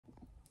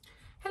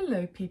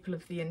Hello people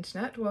of the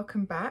internet,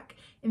 welcome back.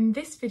 In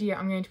this video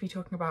I'm going to be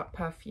talking about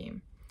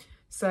perfume.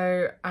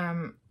 So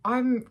I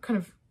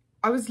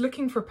was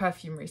looking for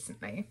perfume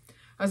recently,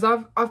 as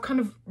I've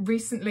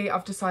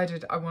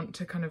decided I want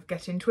to kind of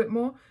get into it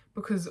more,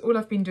 because all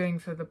I've been doing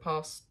for the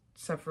past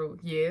several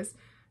years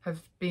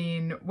have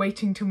been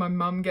waiting till my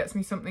mum gets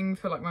me something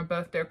for like my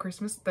birthday or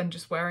Christmas, then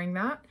just wearing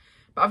that.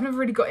 But I've never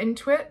really got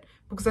into it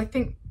because I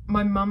think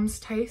my mum's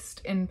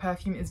taste in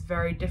perfume is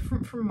very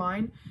different from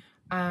mine.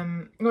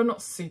 Well,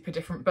 not super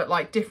different, but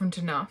like different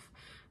enough.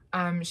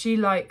 She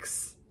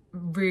likes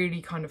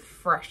really kind of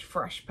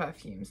fresh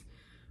perfumes,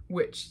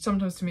 which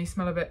sometimes to me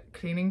smell a bit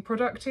cleaning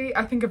producty.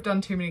 I think I've done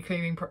too many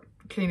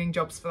cleaning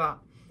jobs for that.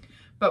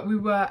 But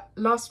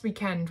last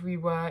weekend we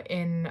were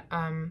in,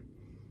 I'm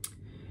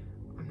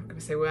not going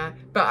to say where,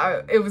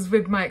 but it was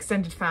with my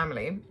extended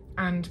family,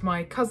 and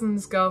my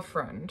cousin's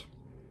girlfriend,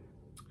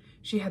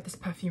 she had this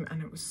perfume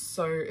and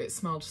it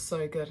smelled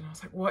so good, and I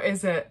was like, what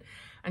is it?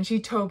 And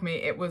she told me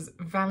it was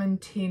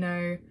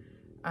Valentino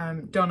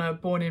Donna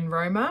Born in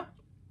Roma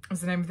was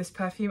the name of this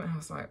perfume, and I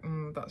was like,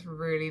 that's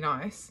really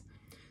nice.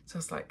 So I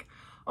was like,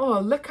 oh,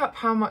 I'll look up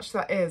how much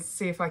that is,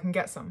 see if I can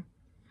get some.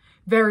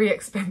 Very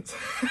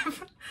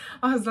expensive.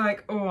 I was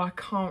like, oh, I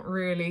can't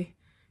really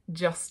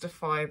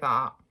justify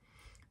that.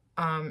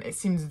 It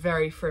seems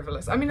very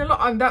frivolous. I mean,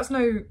 that's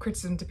no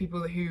criticism to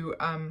people who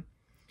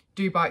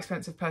do buy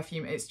expensive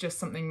perfume. It's just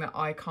something that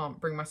I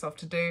can't bring myself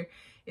to do.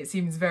 It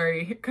seems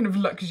very kind of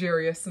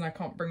luxurious and I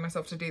can't bring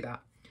myself to do that.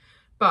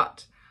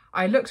 But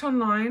I looked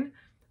online,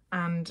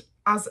 and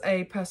as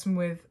a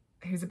person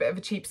who's a bit of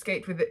a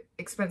cheapskate with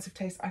expensive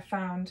taste, I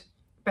found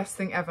best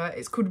thing ever.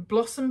 It's called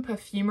Blossom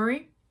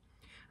Perfumery,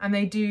 and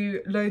they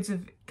do loads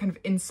of kind of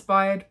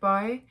inspired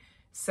by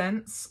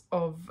scents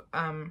of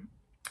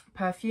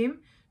perfume.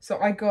 So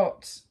I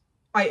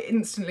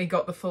instantly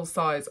got the full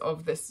size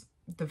of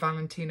the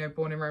Valentino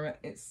Born in Roma.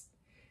 It's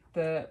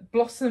the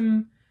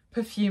Blossom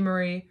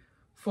Perfumery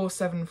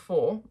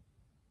 474,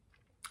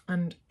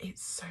 and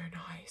it's so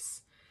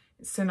nice.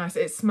 It's so nice.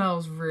 It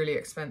smells really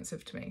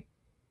expensive to me.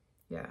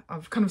 Yeah,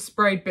 I've kind of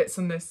sprayed bits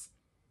on this,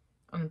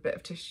 on a bit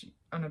of tissue,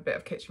 on a bit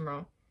of kitchen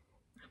roll,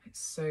 and it's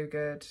so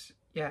good.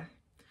 Yeah,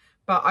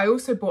 but I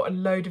also bought a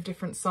load of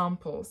different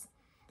samples,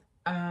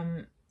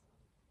 so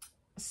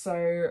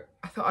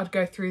I thought I'd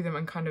go through them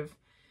and kind of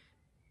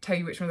tell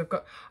you which ones I've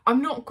got.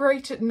 I'm not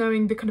great at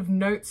knowing the kind of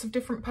notes of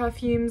different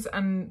perfumes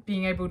and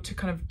being able to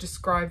kind of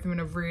describe them in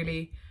a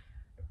really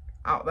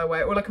out there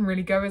way. All I can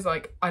really go is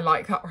like, I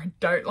like that or I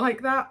don't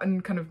like that,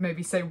 and kind of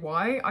maybe say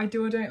why I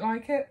do or don't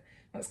like it.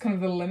 That's kind of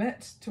the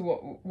limit to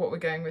what we're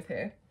going with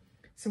here.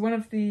 So one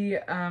of the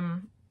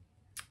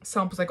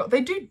samples I got,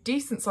 they do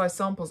decent sized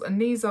samples,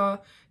 and these are,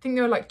 I think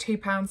they were like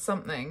 £2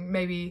 something,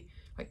 maybe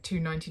like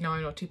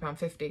 £2.99 or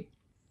 £2.50,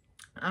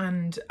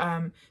 and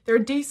they're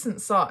a decent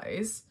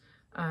size.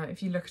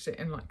 If you look at it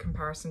in like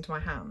comparison to my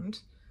hand,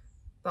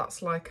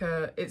 that's like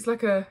it's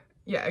like a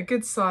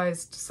good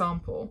sized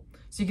sample.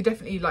 So you could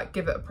definitely like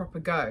give it a proper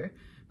go.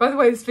 By the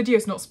way, this video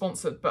is not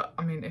sponsored, but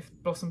I mean, if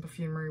Blossom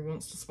Perfumery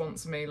wants to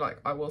sponsor me, like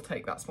I will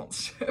take that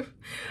sponsorship.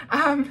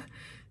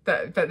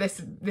 But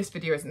this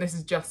video isn't, this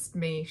is just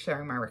me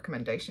sharing my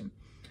recommendation.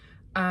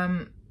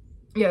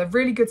 Yeah,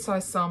 really good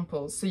sized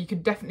samples. So you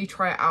could definitely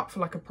try it out for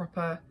like a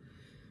proper,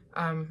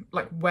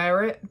 like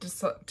wear it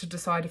to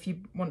decide if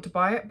you want to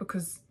buy it,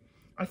 because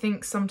I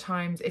think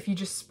sometimes if you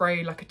just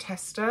spray like a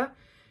tester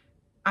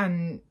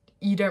and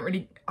you don't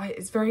really,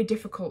 it's very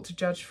difficult to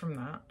judge from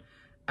that.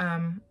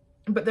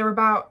 But they're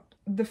about,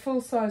 the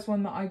full size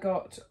one that I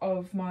got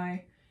of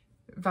my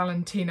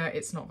Valentino,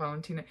 it's not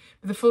Valentino,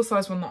 but the full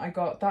size one that I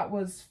got, that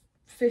was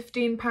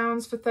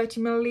 £15 for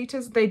 30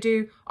 millilitres. They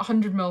do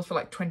 100 mils for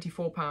like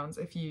 £24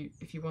 if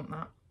you want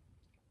that.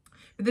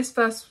 But this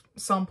first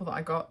sample that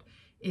I got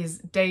is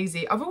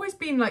Daisy. I've always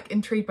been like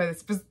intrigued by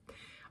this, because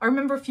I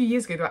remember a few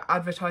years ago they were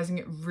advertising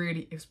it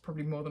really, it was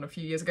probably more than a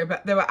few years ago,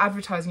 but they were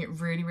advertising it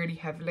really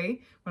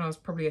heavily when I was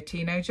probably a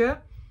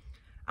teenager.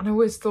 And I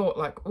always thought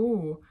like,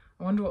 oh,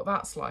 I wonder what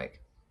that's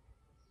like.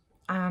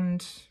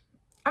 And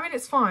I mean,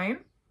 it's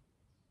fine.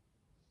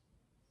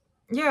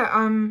 Yeah,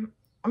 I'm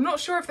not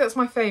sure if that's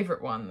my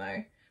favourite one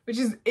though, which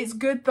is, it's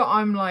good that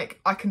I'm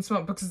like, I can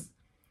smell, because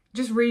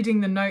just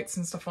reading the notes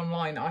and stuff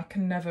online, I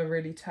can never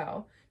really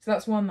tell. So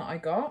that's one that I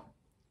got.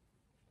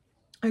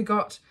 I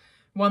got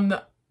one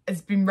that has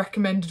been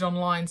recommended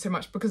online so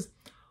much, because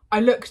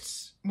I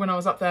looked when I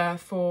was up there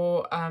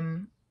for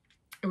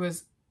it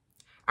was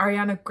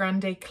Ariana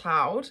Grande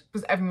Cloud,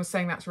 because everyone was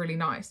saying that's really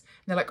nice,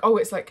 and they're like, oh,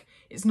 it's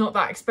not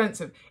that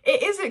expensive.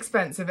 It is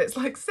expensive, it's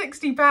like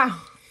 £60.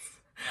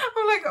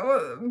 I'm like,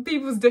 well,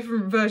 people's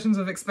different versions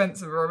of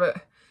expensive are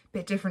a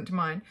bit different to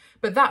mine,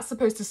 but that's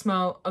supposed to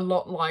smell a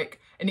lot like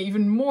an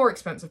even more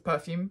expensive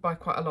perfume by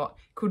quite a lot,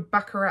 called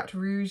Baccarat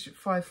Rouge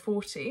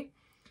 540.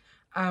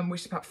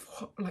 Which is about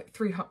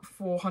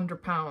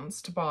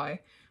 £400 to buy,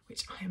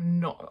 which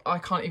I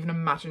can't even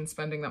imagine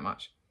spending that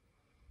much.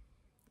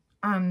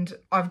 And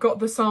I've got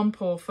the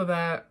sample for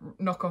their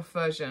knockoff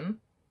version,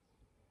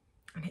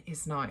 and it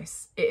is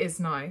nice. It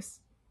is nice.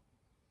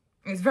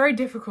 It's very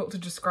difficult to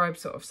describe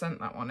sort of scent,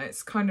 that one.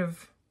 It's kind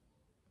of,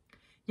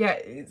 yeah,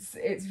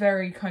 it's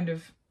very kind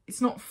of, it's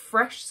not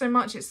fresh so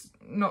much, it's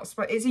not,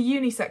 it's a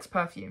unisex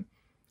perfume,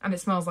 and it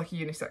smells like a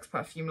unisex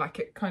perfume, like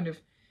it kind of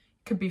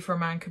could be for a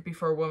man, could be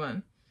for a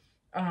woman.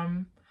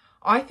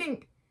 I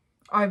think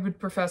I would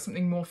prefer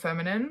something more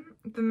feminine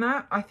than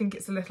that. I think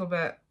it's a little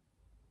bit,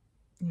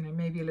 you know,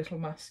 maybe a little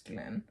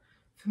masculine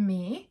for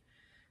me.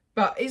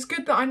 But it's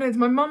good that I know,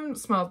 my mum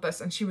smelled this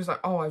and she was like,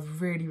 oh, I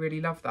really,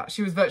 really love that.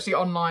 She was virtually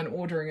online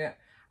ordering it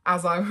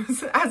as I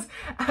was,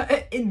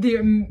 in the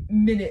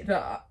minute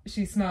that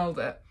she smelled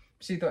it.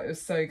 She thought it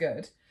was so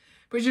good.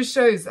 But it just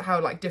shows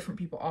how like different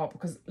people are,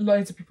 because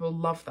loads of people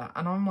love that.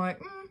 And I'm like,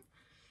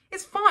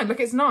 it's fine. Like,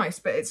 it's nice,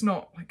 but it's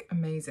not like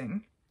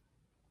amazing.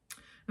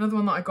 Another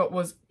one that I got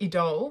was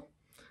Idole.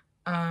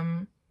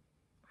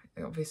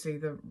 Obviously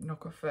the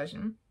knockoff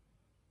version.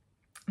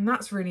 And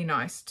that's really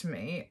nice to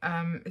me.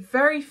 It's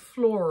very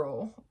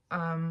floral.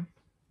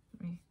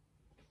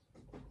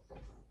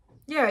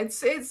 Yeah,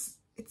 it's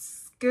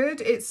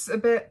good. It's a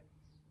bit,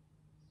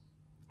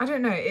 I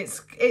don't know,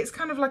 it's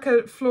kind of like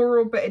a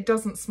floral, but it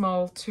doesn't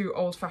smell too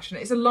old-fashioned.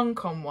 It's a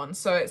Lancome one,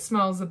 so it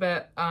smells a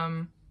bit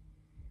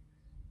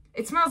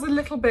it smells a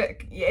little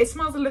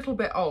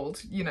bit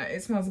old, you know,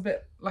 it smells a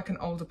bit like an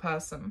older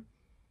person.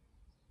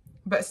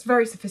 But it's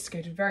very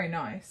sophisticated, very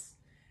nice.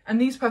 And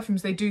these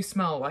perfumes, they do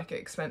smell like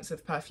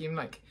expensive perfume.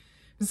 Like,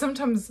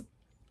 sometimes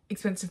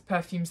expensive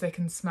perfumes, they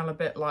can smell a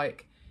bit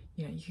like,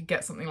 you know, you could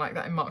get something like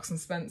that in Marks and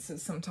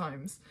Spencer's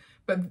sometimes.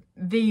 But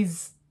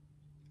these,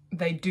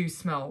 they do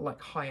smell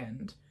like high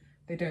end.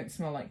 They don't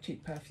smell like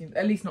cheap perfumes,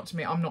 at least not to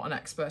me. I'm not an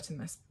expert in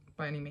this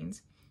by any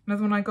means.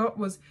 Another one I got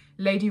was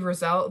Lady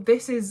Roselle.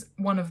 This is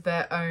one of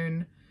their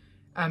own,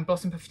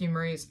 Blossom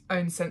Perfumery's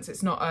own scents.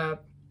 It's not a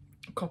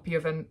copy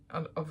of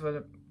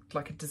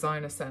like a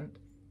designer scent.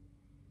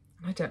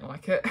 I don't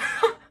like it.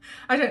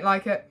 I don't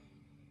like it.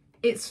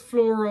 It's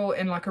floral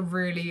in like a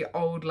really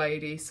old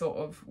lady sort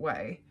of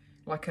way.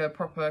 Like a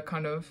proper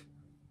kind of,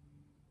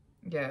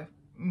 yeah,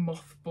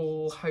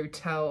 mothball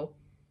hotel.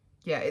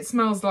 Yeah, it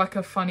smells like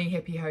a funny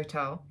hippie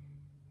hotel.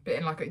 But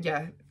in like a,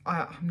 yeah,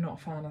 I'm not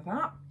a fan of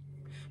that.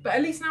 But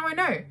at least now I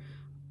know.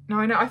 Now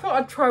I know. I thought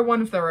I'd try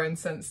one of their own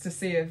scents to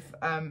see if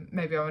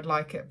maybe I would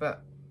like it.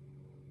 But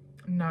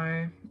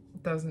no,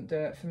 it doesn't do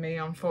it for me,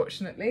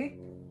 unfortunately.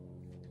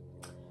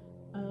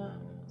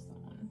 What's that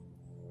one?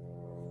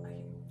 I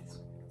think this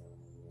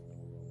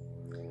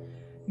one.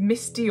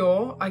 Miss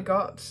Dior I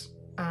got.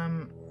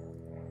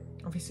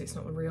 Obviously it's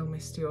not the real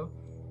Miss Dior.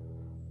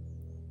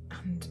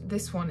 And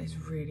this one is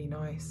really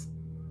nice.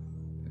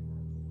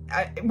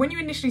 When you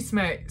initially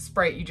spray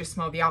it, you just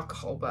smell the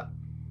alcohol, but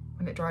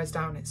when it dries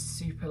down, it's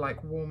super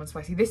like warm and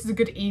spicy. This is a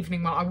good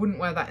evening one. I wouldn't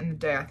wear that in the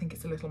day. I think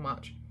it's a little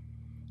much.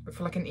 But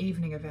for like an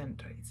evening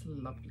event, it's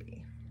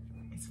lovely.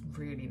 It's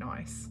really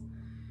nice.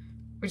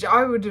 Which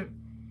I would have,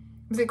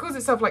 because it calls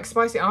itself like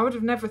spicy. I would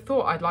have never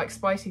thought I'd like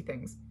spicy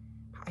things.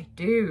 But I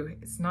do.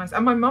 It's nice.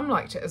 And my mum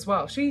liked it as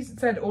well. She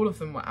said all of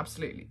them were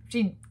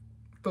she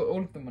thought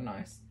all of them were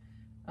nice.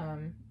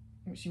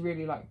 She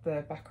really liked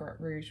the Baccarat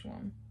Rouge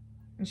one.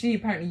 And she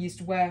apparently used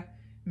to wear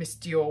Miss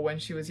Dior when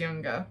she was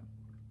younger,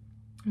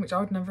 which I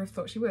would never have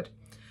thought she would.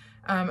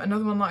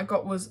 Another one that I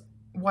got was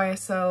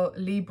YSL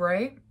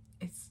Libre.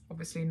 It's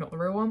obviously not the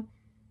real one.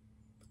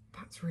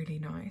 That's really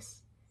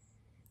nice.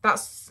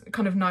 That's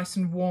kind of nice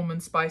and warm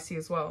and spicy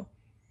as well.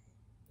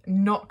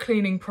 Not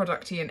cleaning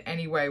producty in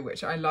any way,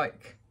 which I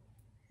like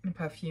in a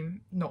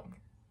perfume.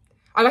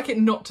 I like it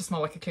not to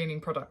smell like a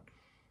cleaning product.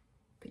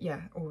 But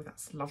yeah, oh,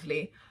 that's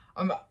lovely.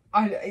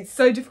 It's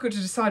so difficult to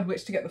decide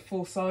which to get the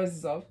full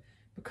sizes of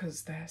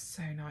because they're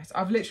so nice.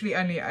 I've literally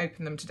only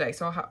opened them today,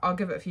 so I'll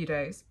give it a few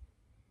days.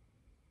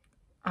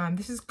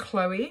 This is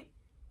Chloe.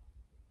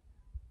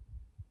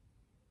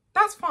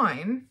 That's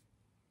fine.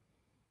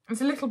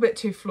 It's a little bit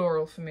too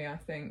floral for me, I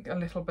think. A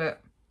little bit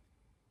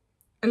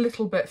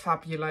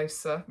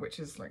Fabulosa, which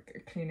is like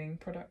a cleaning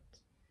product.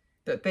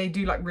 That they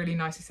do like really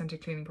nicely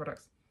scented cleaning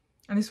products.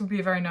 And this would be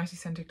a very nicely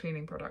scented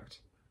cleaning product.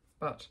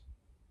 But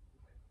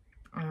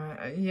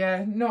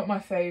yeah, not my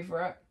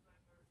favourite.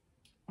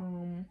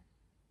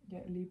 Yeah,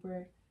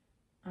 Libre.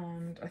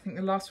 And I think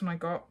the last one I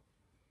got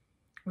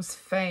was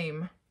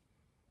Fame.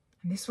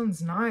 And this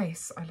one's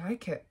nice. I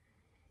like it.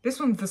 This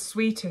one's the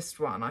sweetest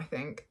one, I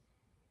think.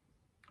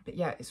 But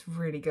yeah, it's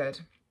really good.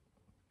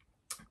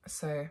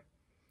 So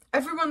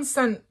everyone's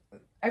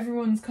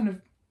kind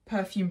of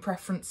perfume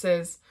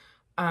preferences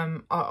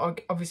are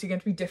obviously going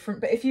to be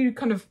different. But if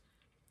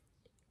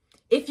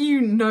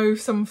you know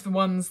some of the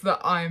ones that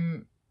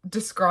I'm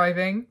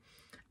describing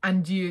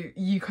and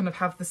you kind of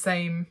have the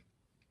same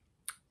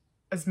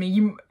as me,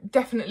 you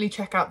definitely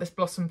check out this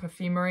Blossom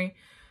Perfumery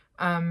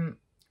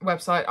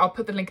website. I'll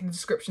put the link in the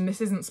description.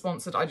 This isn't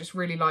sponsored. I just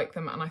really like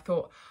them and I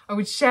thought I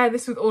would share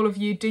this with all of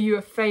you, do you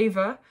a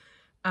favour.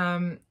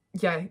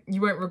 Yeah,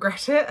 you won't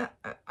regret it,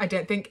 I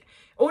don't think.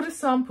 Order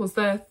samples,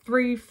 they're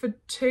 3 for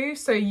 2,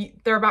 so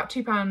they're about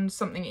 £2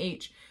 something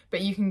each,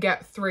 but you can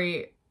get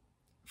 3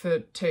 for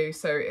 2,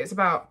 so it's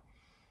about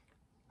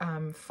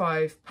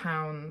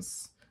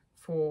 £5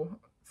 for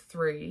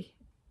 $3.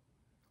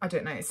 I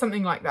don't know,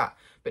 something like that.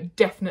 But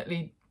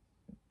definitely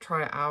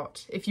try it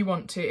out if you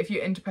want to, if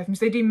you're into perfumes.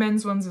 They do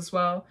men's ones as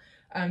well.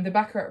 The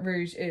Baccarat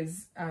Rouge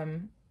is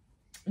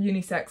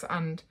unisex,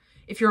 and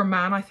if you're a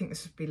man, I think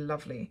this would be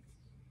lovely.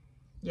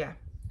 Yeah,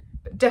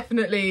 but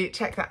definitely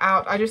check that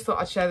out. I just thought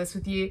I'd share this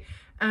with you,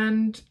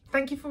 and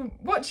thank you for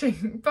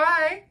watching.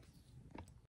 Bye.